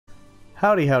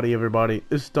Howdy everybody,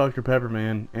 this is Dr.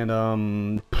 Pepperman, and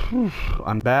I'm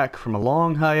back from a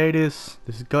long hiatus.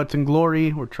 This is Guts and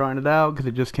Glory. We're trying it out because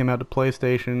it just came out to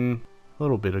PlayStation a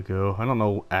little bit ago. I don't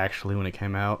know actually when it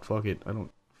came out. Fuck it, I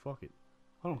don't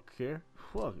care.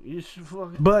 Fuck it, you should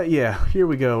fuck it. But yeah, here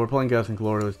we go, we're playing Guts and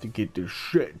Glory. Let's get this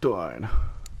shit done.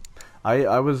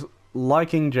 I was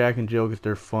liking Jack and Jill because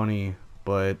they're funny,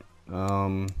 but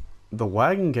the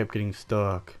wagon kept getting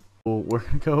stuck. Well, we're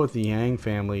gonna go with the Yang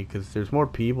family because there's more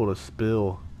people to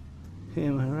spill.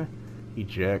 Am I right?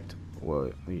 Eject.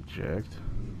 What? Eject.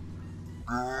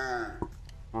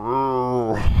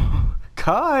 Oh.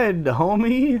 God,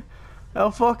 homie!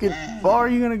 How fucking far are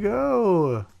you gonna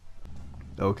go?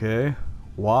 Okay.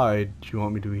 Why do you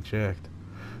want me to eject?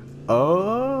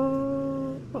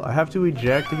 Oh, I have to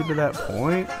eject to get to that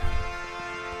point?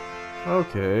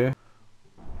 Okay.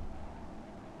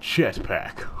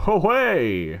 Jetpack.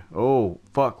 Away! Oh,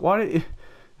 fuck. Why did you...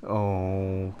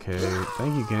 Oh, okay.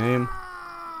 Thank you, game.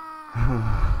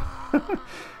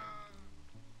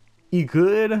 You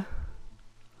good?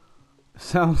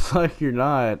 Sounds like you're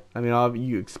not. I mean,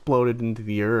 you exploded into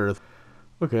the earth.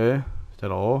 Okay. Is that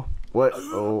all? What?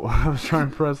 Oh, I was trying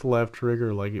to press left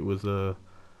trigger like it was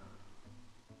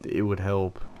it would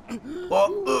help.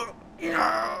 Oh,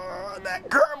 that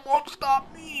curb won't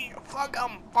stop me. Fuck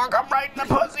him right in the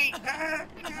pussy.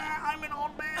 I'm an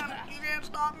old man. You can't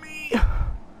stop me.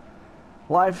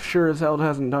 Life sure as hell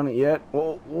hasn't done it yet.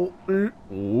 Oh,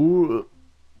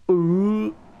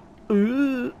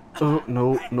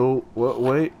 no. What?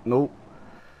 Wait, nope.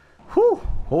 Whew.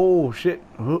 Oh, shit.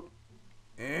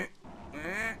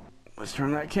 Let's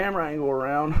turn that camera angle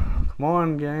around. Come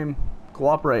on, game.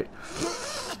 Cooperate.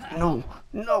 No,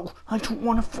 I don't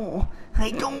want to fall.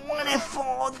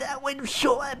 That would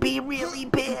sure be really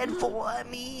bad for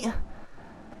me.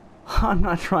 I'm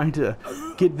not trying to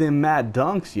get them mad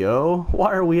dunks, yo.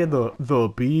 Why are we at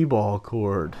the b-ball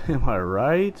court? Am I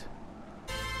right?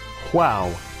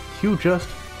 Wow, you just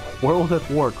World of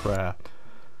Warcraft.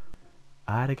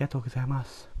 Arigatou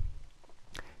gozaimasu.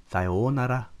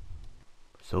 Sayonara.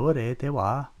 Sore te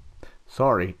wa.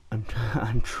 Sorry, I'm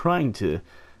trying to...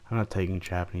 I'm not taking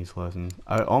Japanese lessons.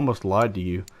 I almost lied to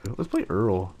you. Let's play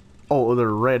Earl. Oh, the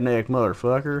redneck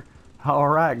motherfucker.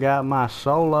 Alright, got my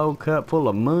solo cup full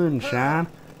of moonshine.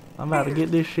 I'm about to get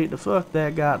this shit to fuck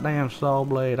that goddamn saw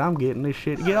blade. I'm getting this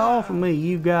shit. Get off of me,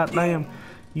 you goddamn,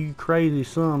 you crazy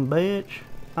son bitch.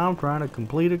 I'm trying to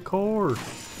complete a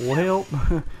course. Well,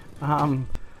 I'm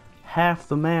half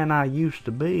the man I used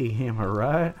to be, am I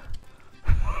right?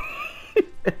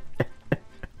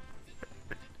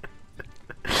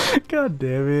 God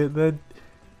damn it,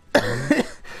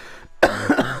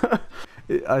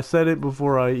 I said it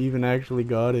before I even actually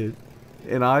got it.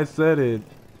 And I said it.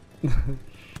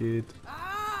 Shit.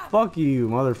 Fuck you,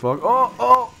 motherfucker.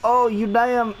 Oh, you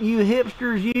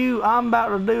hipsters, you. I'm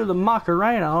about to do the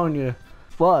Macarena on you.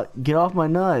 Fuck, get off my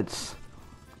nuts.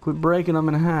 Quit breaking them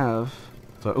in half.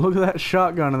 So, look at that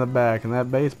shotgun in the back and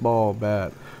that baseball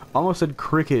bat. I almost said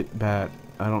cricket bat.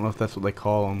 I don't know if that's what they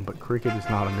call them, but cricket is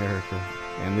not America.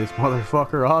 And this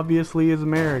motherfucker obviously is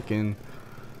American.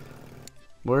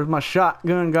 Where's my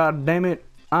shotgun, goddammit?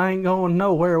 I ain't going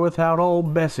nowhere without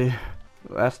old Bessie.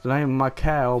 That's the name of my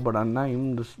cow, but I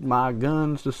named my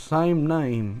guns the same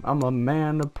name. I'm a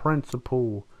man of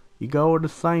principle. You go with the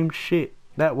same shit.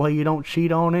 That way you don't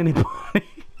cheat on anybody.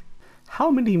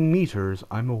 How many meters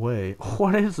I'm away?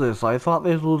 What is this? I thought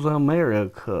this was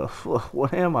America.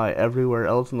 What am I, everywhere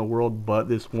else in the world but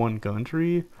this one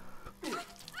country?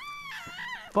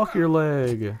 Fuck your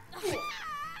leg.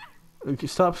 Okay,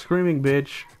 stop screaming,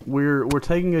 bitch. We're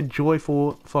taking a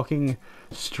joyful fucking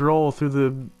stroll through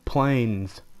the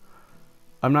plains.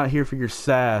 I'm not here for your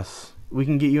sass. We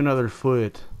can get you another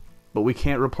foot, but we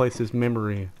can't replace his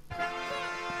memory.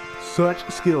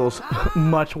 Such skills.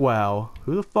 Much wow.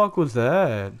 Who the fuck was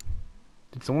that?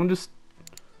 Did someone just...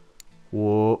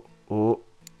 Whoa.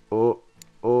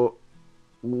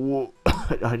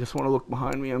 I just want to look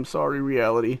behind me. I'm sorry,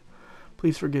 reality.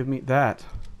 Please forgive me. That.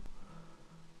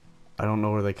 I don't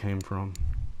know where they came from.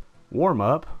 Warm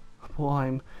up?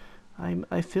 Well,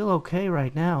 I feel okay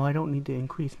right now. I don't need to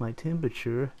increase my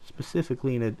temperature,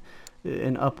 specifically in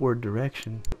an upward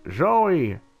direction.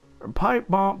 Zoe! Pipe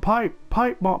bombs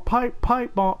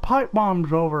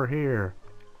over here.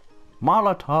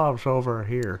 Molotovs over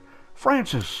here.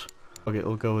 Francis! Okay,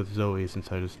 we'll go with Zoe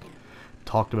since I just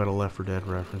talked about a Left 4 Dead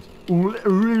reference.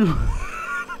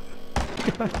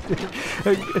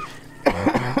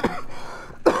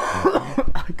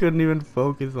 I couldn't even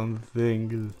focus on the thing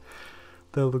because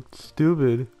that looked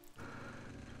stupid.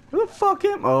 Who the fuck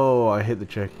am? Oh, I hit the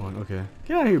checkpoint. Okay.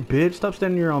 Get out of here, bitch. Stop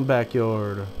standing in your own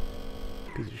backyard.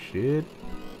 Piece of shit.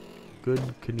 Good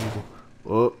Knievel.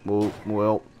 Oh,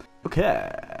 well. Okay.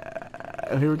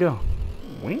 Here we go.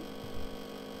 Wink.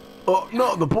 Oh,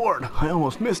 no, the board. I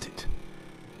almost missed it.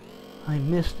 I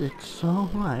missed it so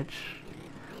much.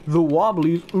 The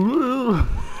wobblies. Ooh.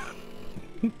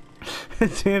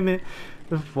 Damn it.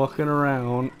 They're fucking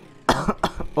around.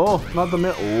 Oh, not the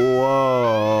middle.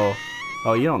 Whoa.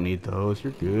 Oh, you don't need those.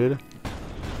 You're good.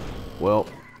 Well,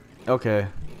 okay.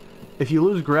 If you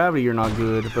lose gravity, you're not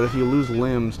good. But if you lose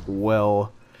limbs,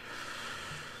 well,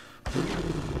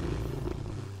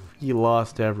 you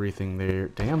lost everything there.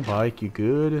 Damn bike, you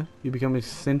good? You become a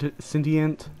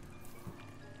sentient?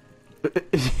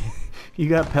 You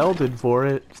got pelted for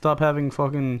it. Stop having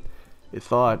fucking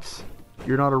thoughts.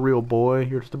 You're not a real boy.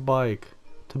 You're just a bike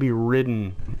to be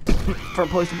ridden from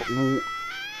place to.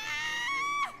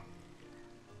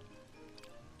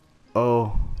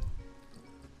 Oh,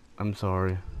 I'm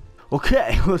sorry.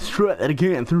 Okay, let's try that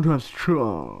again. 3 times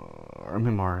charm.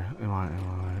 Am I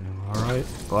right?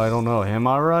 Well, I don't know. Am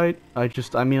I right? I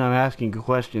mean, I'm asking a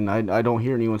question. I don't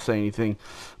hear anyone say anything.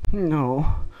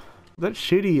 No. That's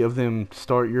shitty of them to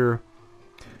start your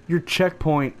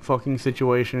checkpoint fucking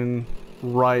situation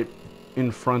right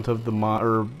in front of the mine,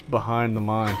 or behind the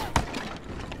mine.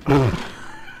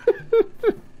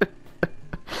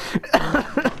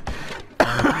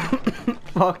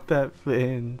 Fuck that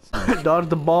fence. Dodge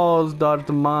the balls, dodge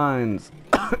the mines.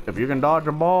 If you can dodge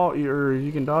a ball, or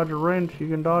you can dodge a wrench, you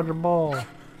can dodge a ball.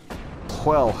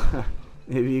 Well,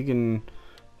 if you can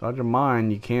dodge a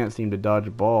mine, you can't seem to dodge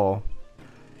a ball.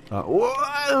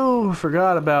 Whoa!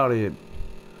 Forgot about it.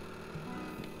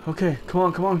 Okay,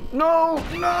 come on. No!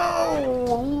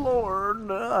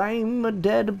 Lord, I'm a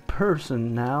dead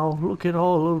person now. Look at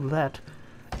all of that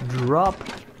drop.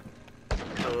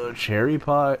 Cherry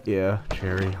pie? Yeah,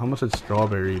 cherry. I almost said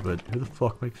strawberry, but who the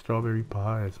fuck makes strawberry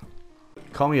pies?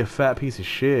 Call me a fat piece of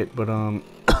shit, but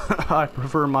I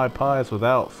prefer my pies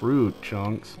without fruit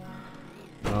chunks.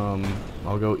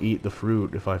 I'll go eat the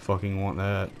fruit if I fucking want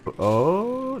that.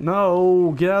 Oh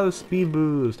no! Get out of the speed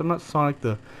boost! I'm not Sonic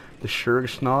the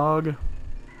Sherg.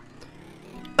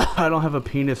 I don't have a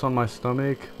penis on my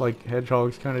stomach like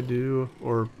hedgehogs kind of do,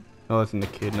 or no, that's an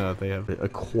echidna. They have a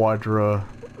quadra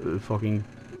fucking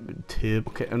tip.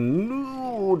 Okay,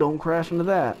 no, don't crash into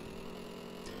that.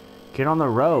 Get on the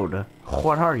road.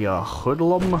 What are you, a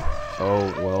hoodlum?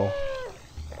 Oh, well.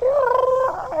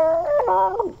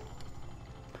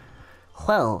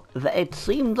 Well, it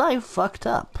seems I fucked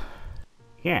up.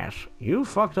 Yes, you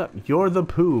fucked up. You're the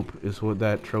poop, is what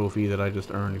that trophy that I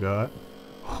just earned got.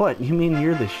 What, you mean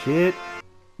you're the shit?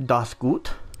 Das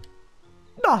gut?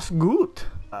 Das gut!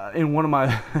 In one of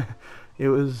my... it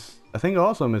was, I think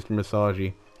also Mr.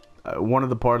 Misagi. One of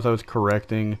the parts I was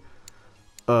correcting,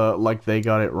 like they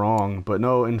got it wrong. But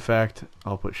no, in fact,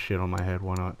 I'll put shit on my head,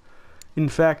 why not? In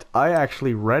fact, I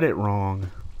actually read it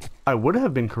wrong. I would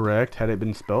have been correct had it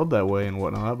been spelled that way and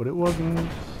whatnot, but it wasn't.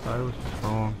 I was just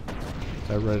wrong.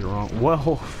 I read it wrong.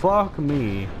 Well, fuck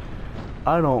me.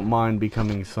 I don't mind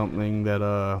becoming something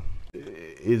that,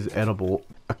 is edible.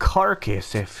 A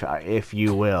carcass, if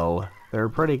you will. They're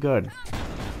pretty good.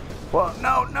 Well,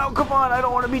 no, come on, I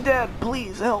don't want to be dead.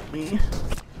 Please help me.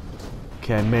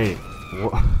 Okay, I made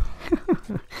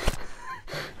it.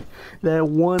 That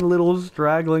one little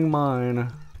straggling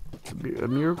mine. A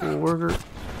miracle worker.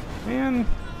 Man,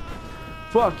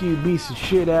 fuck you, piece of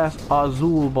shit ass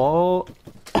Azul ball.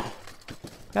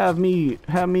 Have me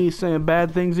saying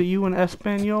bad things at you in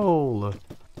Espanol.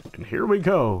 And here we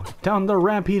go. Down the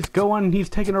ramp he's going. He's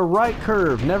taking a right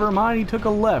curve. Never mind, he took a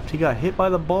left. He got hit by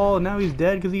the ball and now he's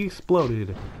dead because he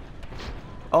exploded.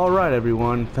 Alright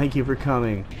everyone, thank you for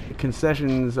coming. The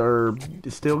concessions are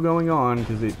still going on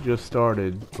because it just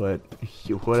started. But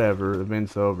whatever, the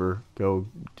event's over. Go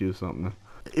do something.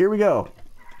 Here we go.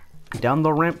 Down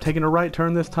the ramp, taking a right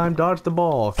turn this time, dodged the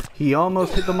ball. He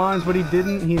almost hit the mines, but he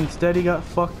didn't. Instead, he got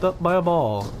fucked up by a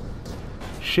ball.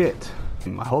 Shit.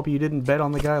 I hope you didn't bet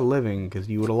on the guy living, because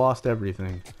you would have lost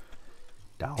everything.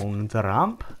 Down the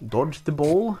ramp, dodged the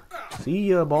ball. See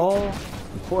ya, ball.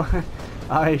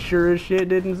 I sure as shit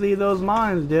didn't see those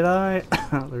mines, did I?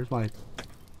 There's my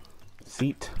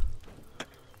seat.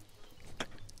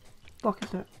 Fuck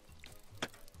is that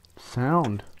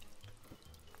sound?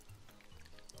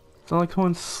 It's not like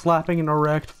someone slapping an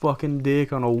erect fucking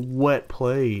dick on a wet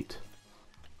plate.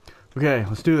 Okay,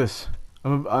 let's do this.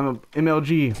 I'm a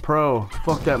MLG pro.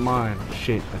 Fuck that mine.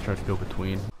 Shit, I tried to go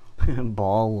between.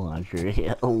 Ball launcher.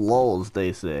 Lols,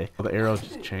 they say. Oh, the arrow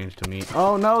just changed to me.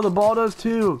 Oh no, the ball does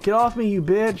too. Get off me, you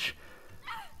bitch.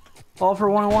 All for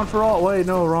one and one for all. Wait,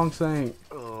 no, wrong saying.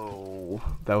 Oh,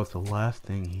 that was the last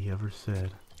thing he ever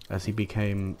said as he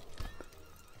became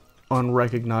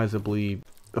unrecognizably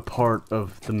a part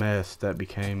of the mess that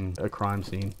became a crime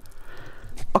scene.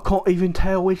 I can't even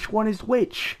tell which one is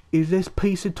which. Is this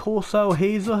piece of torso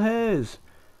his or hers?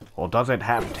 Or does it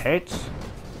have tits?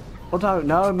 I don't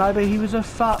know, maybe he was a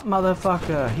fat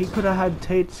motherfucker. He could have had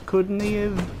tits, couldn't he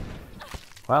have?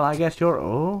 Well, I guess you're...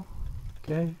 Oh,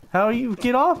 okay. How are you?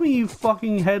 Get off me, you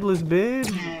fucking headless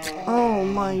bitch. Oh,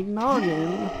 my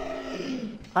noggin.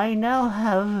 I now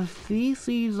have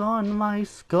feces on my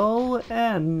skull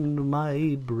and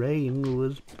my brain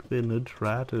was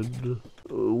penetrated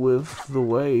with the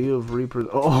way of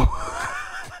Oh.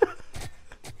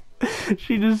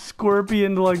 She just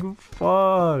scorpioned like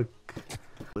fuck.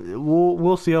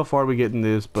 We'll see how far we get in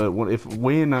this, but when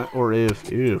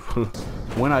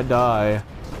I die,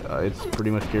 it's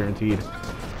pretty much guaranteed.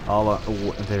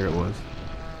 There it was.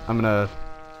 I'm gonna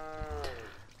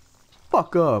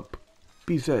fuck up.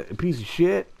 Piece of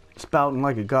shit, spouting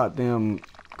like a goddamn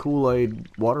Kool-Aid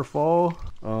waterfall.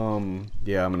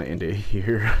 Yeah, I'm gonna end it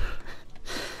here.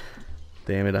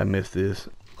 Damn it, I missed this.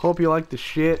 Hope you like the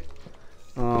shit.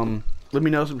 Let me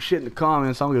know some shit in the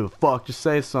comments. I don't give a fuck. Just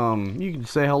say something. You can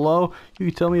say hello. You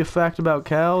can tell me a fact about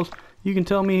cows. You can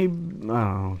tell me, I don't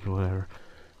know, whatever.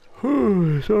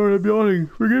 Sorry, I'm yawning.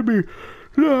 Forgive me.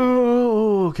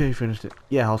 No. Okay, finished it.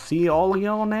 Yeah, I'll see all of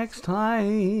y'all next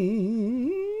time.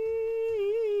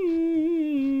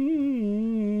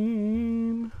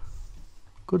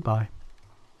 Goodbye.